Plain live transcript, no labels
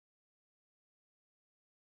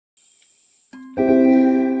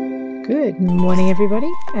Good morning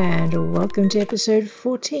everybody, and welcome to episode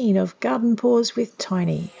 14 of Garden Paws with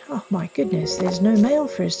Tiny. Oh my goodness, there's no mail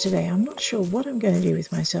for us today. I'm not sure what I'm going to do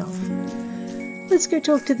with myself. Let's go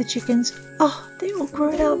talk to the chickens. Oh, they're all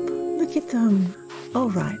grown up. Look at them. All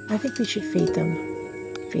right, I think we should feed them.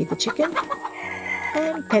 Feed the chicken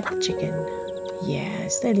and pet the chicken.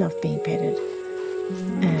 Yes, they love being petted.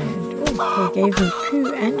 And oh, they gave me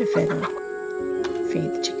poo and a feather.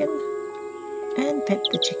 Feed the chicken. And pet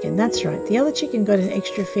the chicken. That's right. The other chicken got an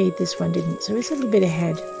extra feed. This one didn't. So it's a little bit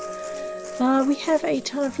ahead. We have a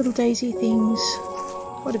ton of little daisy things.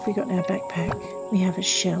 What have we got in our backpack? We have a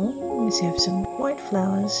shell. We have some white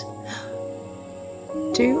flowers.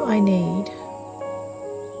 Do I need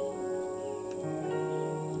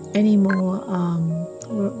any more?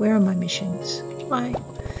 Where are my missions?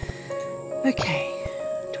 Okay.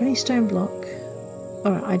 20 stone block.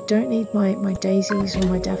 Alright, I don't need my daisies or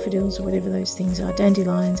my daffodils or whatever those things are,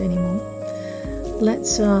 dandelions anymore.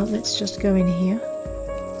 Let's just go in here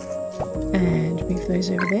and move those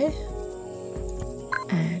over there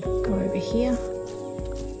and go over here,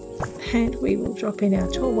 and we will drop in our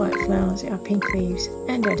tall white flowers, our pink leaves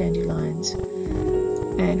and our dandelions,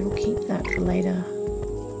 and we'll keep that for later.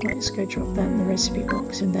 Might just go drop that in the recipe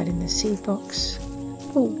box and that in the seed box.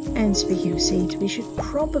 Oh, and speaking of seeds, we should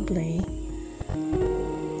probably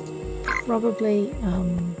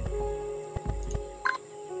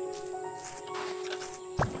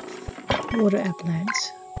water our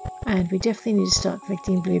plants, and we definitely need to start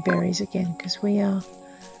collecting blueberries again because we are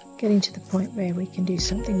getting to the point where we can do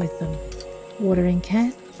something with them. Watering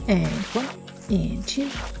can, and 1 and 2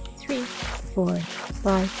 3 4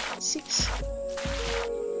 5 6.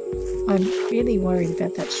 I'm really worried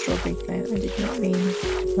about that strawberry plant. I did not mean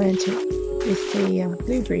to plant it with the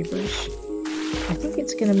blueberry bush. I think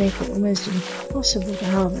it's going to make it almost impossible to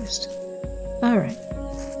harvest. Alright.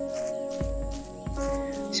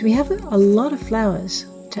 So we have a lot of flowers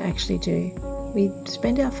to actually do. We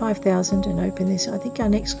spend our 5,000 and open this. I think our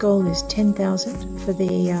next goal is 10,000 for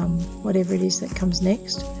the whatever it is that comes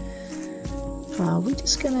next. We're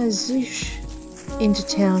just going to zoosh into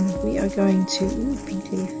town. We are going to... Ooh,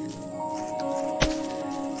 pink leaf.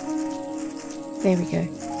 There we go.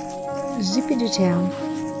 Zip into town.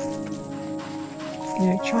 You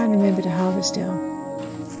know, try and remember to harvest our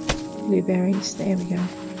blueberries. There we go.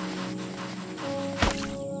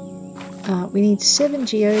 We need 7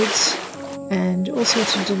 geodes and also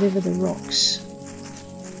to deliver the rocks.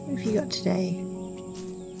 What have you got today?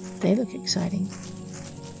 They look exciting.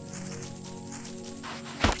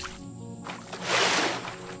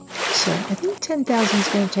 So I think 10,000 is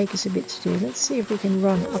going to take us a bit to do. Let's see if we can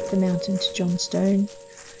run up the mountain to Johnstone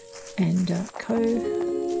and Co.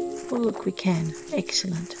 Oh look, we can.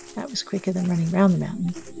 Excellent. That was quicker than running round the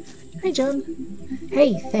mountain. Hi John.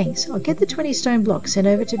 Hey, thanks. I'll get the 20 stone blocks sent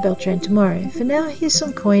over to Beltran tomorrow. For now, here's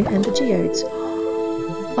some coin and the geodes.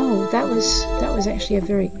 Oh, that was actually a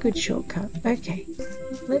very good shortcut. Okay.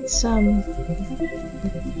 Let's jump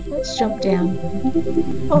down.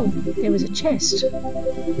 Oh, there was a chest.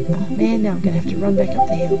 Oh man, now I'm gonna have to run back up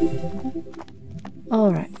the hill.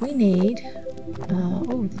 Alright, we need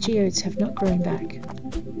oh, the geodes have not grown back.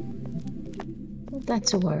 Well,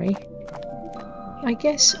 that's a worry. I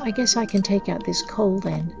guess I can take out this coal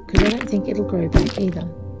then, because I don't think it'll grow back either.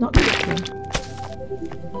 Not quickly.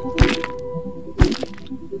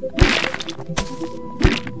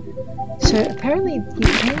 So apparently you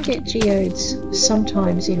can get geodes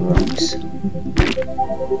sometimes in rocks.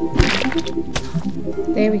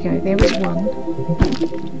 There we go, there was one.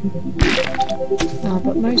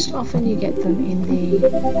 But most often you get them in the...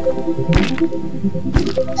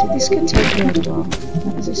 So this could take me a little while.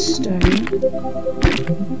 That was a stone.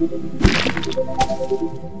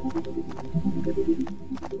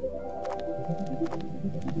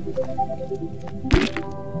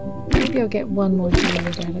 Maybe I'll get one more geode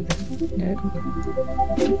out of it. Nope.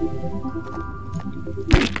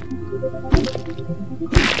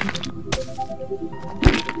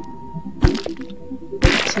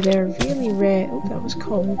 So they're a really rare... Oh, that was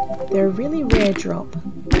cold. They're a really rare drop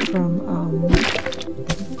from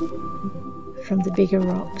the bigger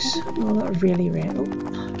rocks. Well, not really rare. Oh,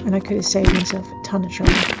 and I could have saved myself a ton of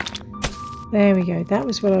trouble. There we go. That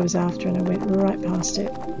was what I was after, and I went right past it.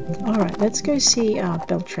 Alright, let's go see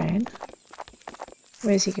Beltran.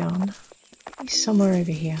 Where's he gone? He's somewhere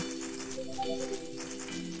over here.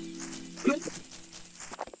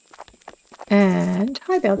 And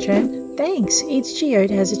hi Beltran. Thanks. Each geode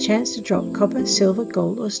has a chance to drop copper, silver,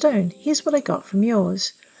 gold or stone. Here's what I got from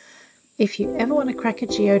yours. If you ever want to crack a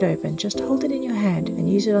geode open, just hold it in your hand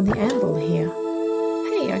and use it on the anvil here.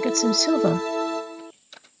 Hey, I got some silver.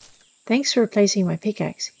 Thanks for replacing my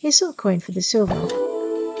pickaxe. Here's some coin for the silver.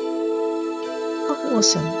 Oh,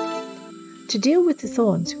 awesome. To deal with the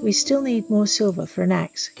thorns, we still need more silver for an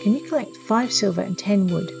axe. Can you collect 5 silver and 10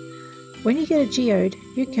 wood? When you get a geode,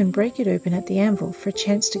 you can break it open at the anvil for a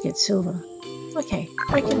chance to get silver. Okay,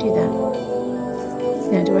 I can do that.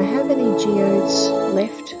 Now, do I have any geodes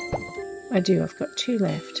left? I do, I've got 2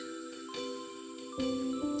 left.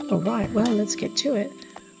 Alright, well, let's get to it.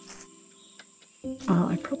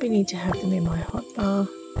 I probably need to have them in my hotbar.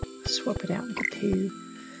 Swap it out and get 2.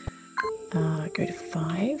 Go to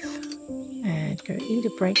 5. And go eat a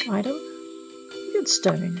break item. Good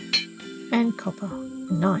stone. And copper.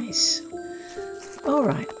 Nice.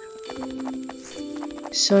 Alright.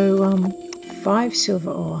 So, 5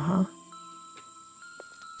 silver ore, huh?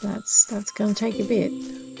 That's going to take a bit.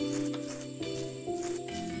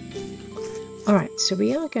 Alright, so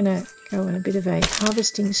we are going to go on a bit of a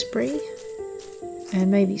harvesting spree. And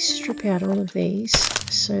maybe strip out all of these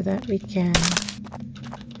so that we can...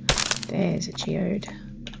 There's a geode.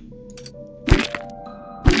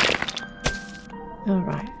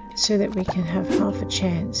 Alright, so that we can have half a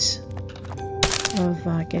chance of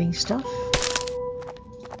getting stuff.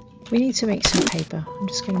 We need to make some paper. I'm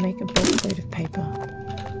just going to make a bulk load of paper.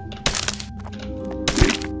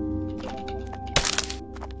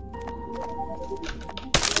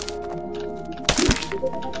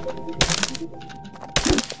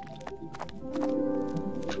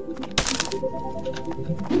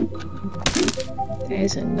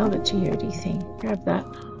 There's another geode thing. Grab that.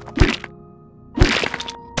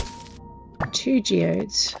 2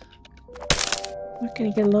 geodes. I'm not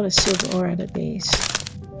going to get a lot of silver ore out of these.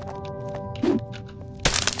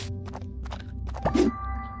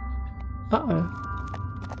 Uh-oh.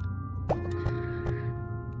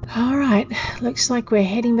 Alright, looks like we're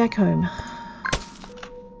heading back home.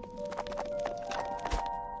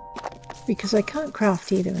 Because I can't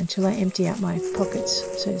craft either until I empty out my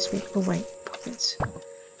pockets, so to speak. Oh wait, pockets.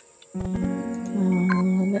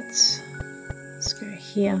 Let's go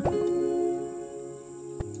here.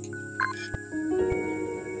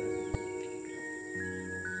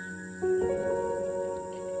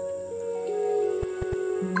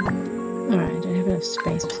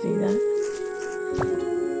 Space to do that.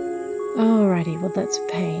 Alrighty, well that's a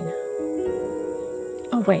pain.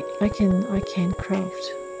 Oh wait, I can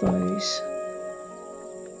craft those.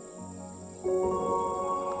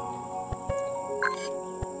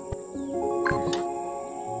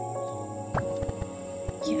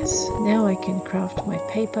 Yes, now I can craft my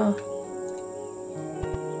paper.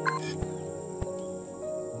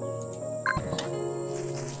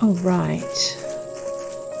 Alright.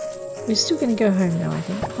 We're still going to go home now, I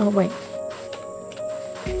think. Oh, wait.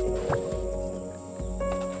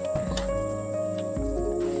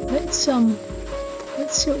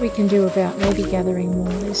 Let's see what we can do about maybe gathering more.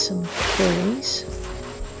 There's some berries.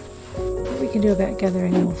 What we can do about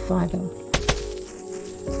gathering more fibre.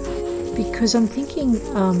 Because I'm thinking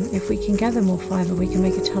if we can gather more fibre, we can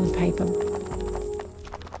make a ton of paper.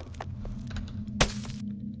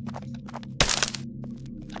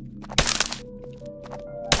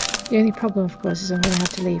 The only problem, of course, is I'm going to have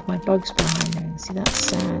to leave my bugs behind there. See, that's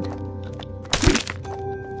sad.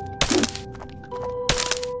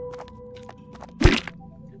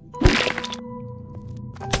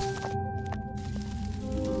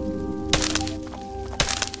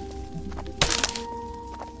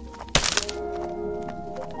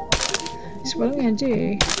 So what I'm going to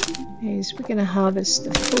do is we're going to harvest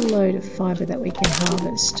the full load of fibre that we can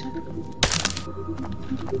harvest.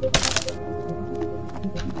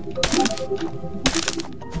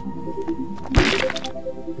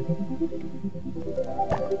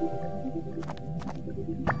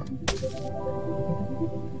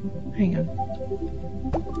 Hang on.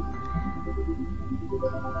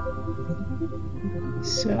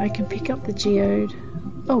 So I can pick up the geode.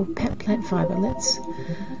 Oh, plant fibre.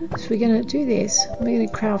 So we're going to do this. We're going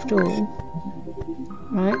to craft all.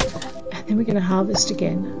 Right? And then we're going to harvest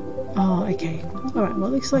again. Oh, okay. Alright, well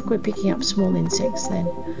it looks like we're picking up small insects then.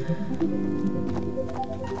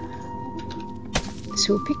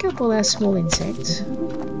 So we'll pick up all our small insects.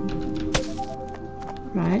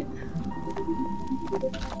 Right.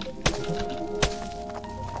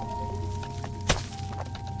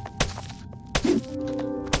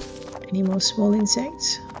 Any more small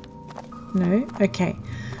insects? No? Okay.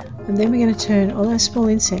 And then we're going to turn all our small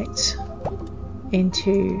insects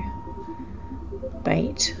into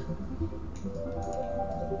bait.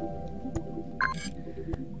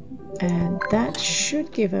 And that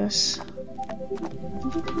should give us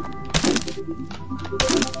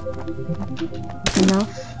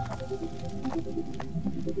enough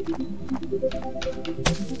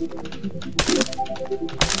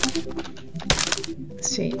Let's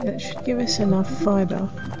see, that should give us enough fibre.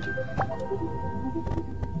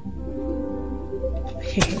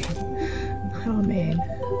 Oh man.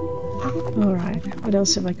 Alright, what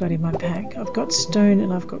else have I got in my pack? I've got stone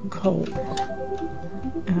and I've got coal.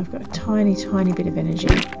 And I've got a tiny, tiny bit of energy.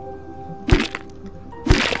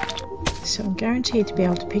 So I'm guaranteed to be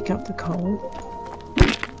able to pick up the coal.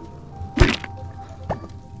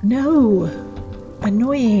 No!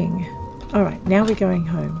 Annoying! Alright, now we're going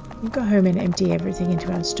home. We'll go home and empty everything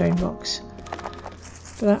into our stone box.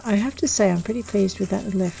 But I have to say I'm pretty pleased with that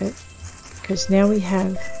little effort, because now we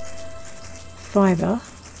have fibre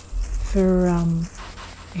for,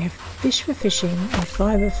 we have fish for fishing and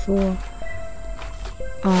fibre for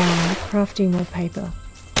crafting more paper,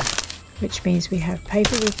 which means we have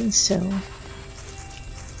paper we can sell.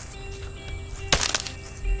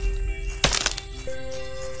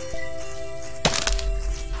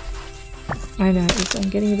 I know, I'm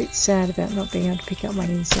getting a bit sad about not being able to pick up my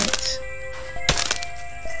insects.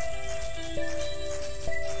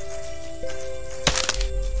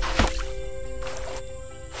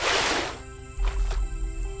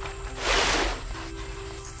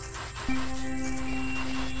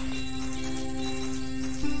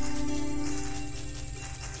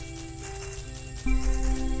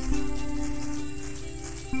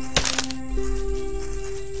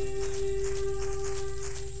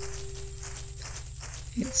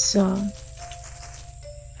 It's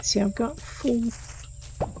see, I've got full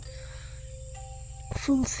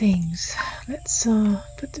things. Let's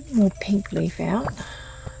put the more pink leaf out.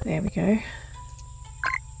 There we go.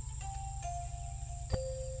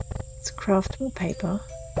 Let's craft more paper.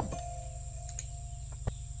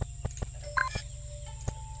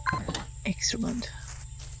 Excellent.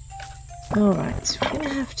 Alright, so we're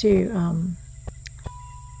gonna have to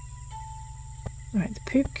alright, the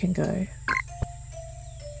poop can go.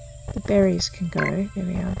 The berries can go. There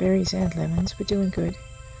we are, berries and lemons. We're doing good.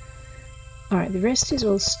 Alright, the rest is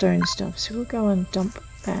all stone stuff, so we'll go and dump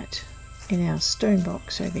that in our stone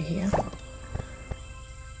box over here.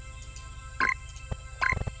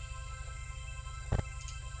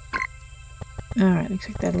 Alright, looks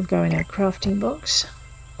like that'll go in our crafting box.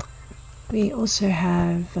 We also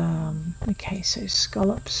have, okay, so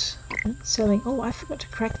scallops. Selling, oh, I forgot to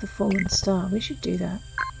crack the fallen star. We should do that.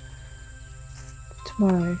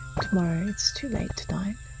 Tomorrow, it's too late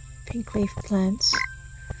tonight. Pink leaf plants.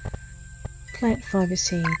 Plant fibre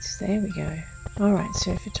seeds, there we go. Alright,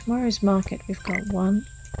 so for tomorrow's market we've got 1,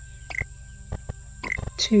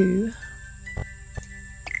 2,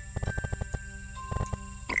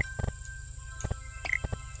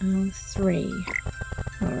 3.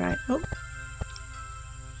 Alright, oh.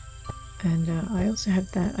 And I also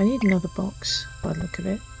have that. I need another box by the look of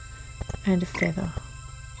it. And a feather.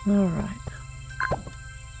 Alright.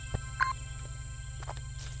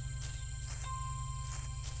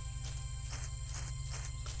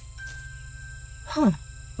 Huh.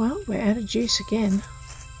 Well, we're out of juice again.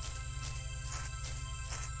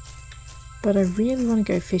 But I really want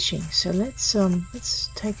to go fishing, so let's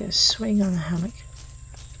take a swing on the hammock.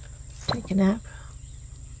 Take a nap.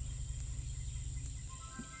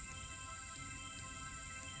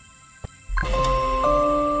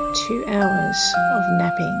 Two hours of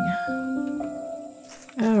napping.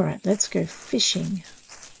 Alright, let's go fishing.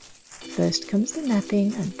 First comes the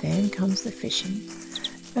napping and then comes the fishing.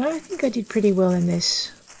 And I think I did pretty well in this.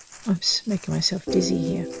 I'm just making myself dizzy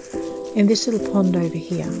here. In this little pond over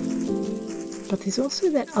here. But there's also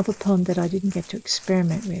that other pond that I didn't get to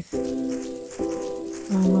experiment with.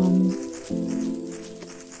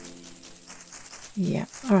 Yeah,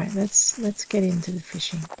 alright, let's get into the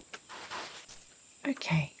fishing.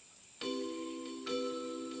 Okay.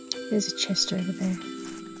 There's a chest over there.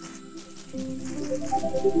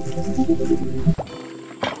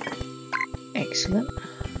 Excellent.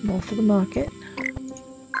 More for the market.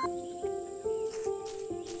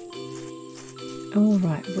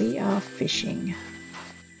 Alright, we are fishing.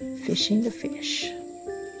 Fishing the fish.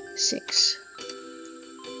 6.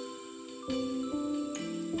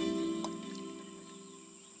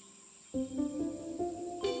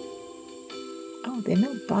 Oh, they're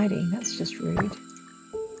not biting. That's just rude.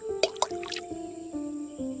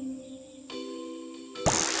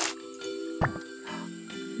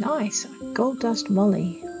 Nice. Gold dust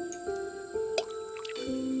molly.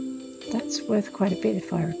 That's worth quite a bit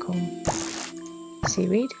if I recall.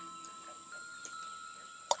 Seaweed.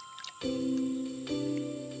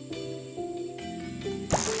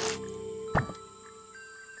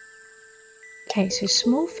 Okay, so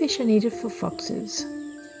small fish are needed for foxes.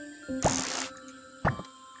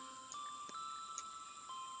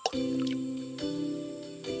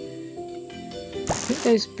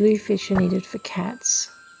 those blue fish are needed for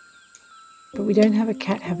cats. But we don't have a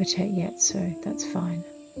cat habitat yet, so that's fine.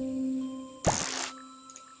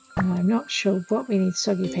 And I'm not sure what we need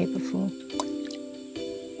soggy paper for.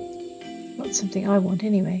 Not something I want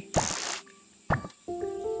anyway.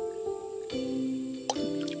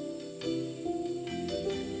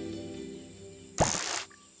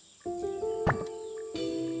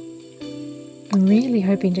 I'm really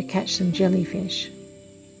hoping to catch some jellyfish.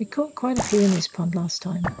 We caught quite a few in this pond last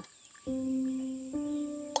time.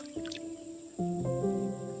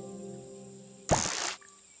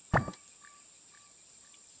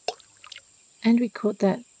 And we caught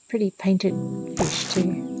that pretty painted fish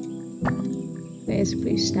too. There's a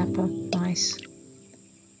blue snapper, nice.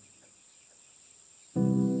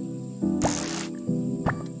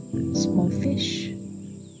 Small fish.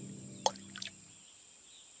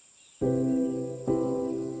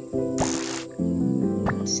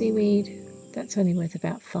 Seaweed, that's only worth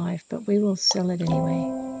about 5, but we will sell it anyway.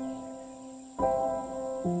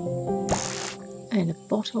 And a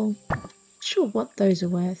bottle. Not sure what those are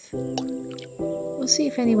worth. We'll see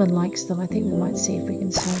if anyone likes them. I think we might see if we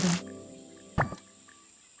can sell them.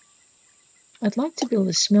 I'd like to build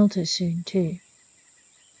a smelter soon too.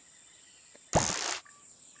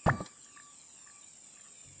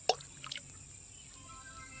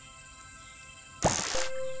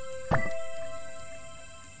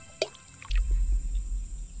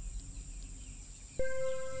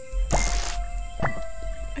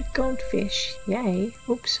 A goldfish, yay.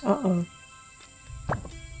 Oops, uh-oh.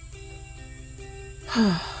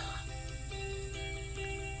 Oh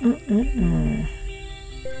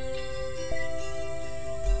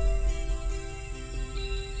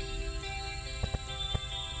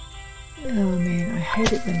man, I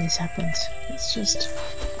hate it when this happens. Let's just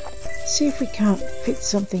see if we can't fit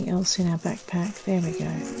something else in our backpack. There we go.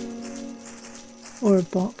 Or a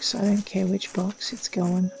box. I don't care which box. It's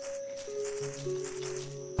going.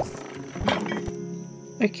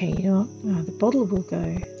 Okay, you know what? Oh, the bottle will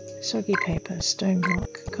go. Soggy paper, stone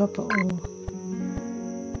block, copper ore,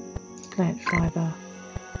 plant fibre,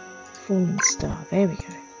 fallen star. There we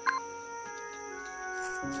go.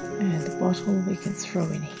 And the bottle we can throw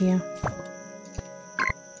in here.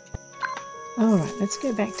 Alright, let's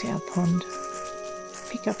go back to our pond.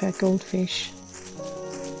 Pick up our goldfish.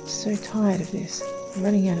 I'm so tired of this. I'm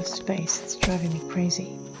running out of space. It's driving me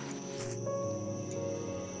crazy.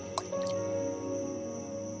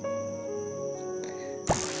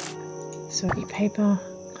 Soggy paper.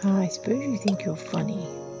 I suppose you think you're funny.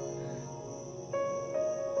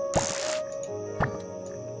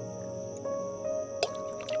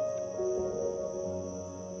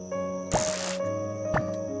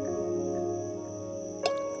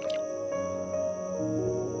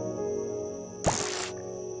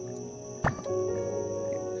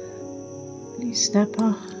 Blue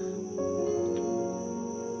snapper.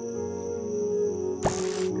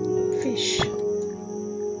 Fish.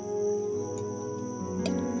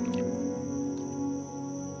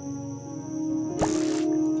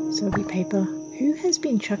 Soggy paper. Who has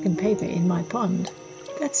been chucking paper in my pond?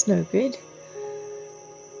 That's no good.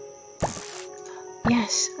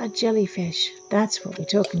 Yes, a jellyfish. That's what we're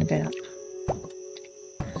talking about.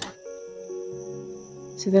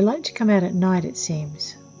 So they like to come out at night, it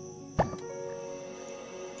seems.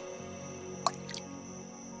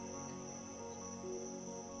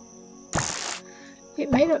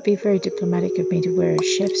 It may not be very diplomatic of me to wear a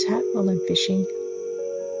chef's hat while I'm fishing.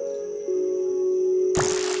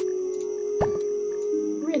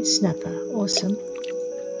 Red snapper, awesome.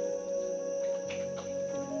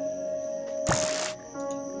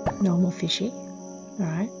 Normal fishy,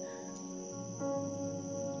 alright.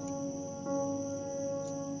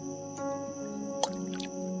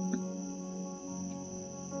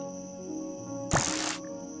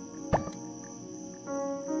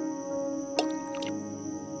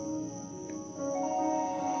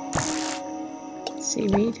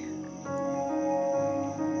 Seaweed.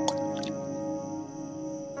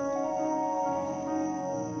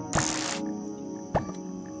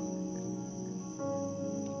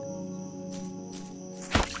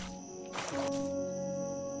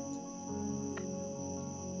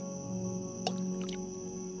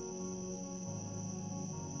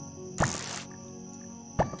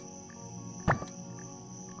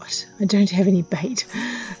 I don't have any bait.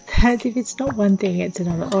 That if it's not one thing, it's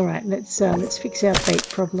another. All right, let's fix our bait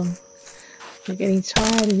problem. You're getting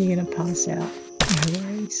tired and you're going to pass out. No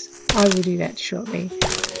worries. I will do that shortly.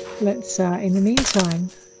 Let's in the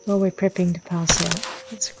meantime, while we're prepping to pass out,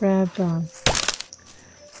 let's grab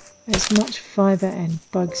as much fibre and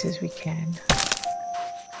bugs as we can.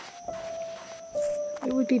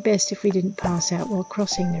 It would be best if we didn't pass out while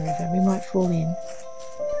crossing the river. We might fall in.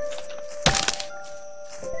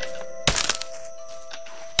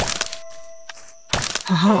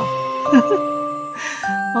 Haha!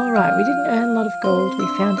 Alright, we didn't earn a lot of gold. We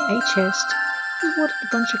found a chest. We watered a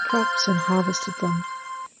bunch of crops and harvested them.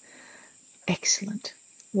 Excellent.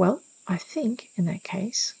 Well, I think, in that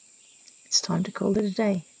case, it's time to call it a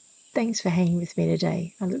day. Thanks for hanging with me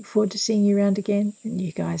today. I look forward to seeing you around again, and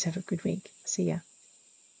you guys have a good week. See ya.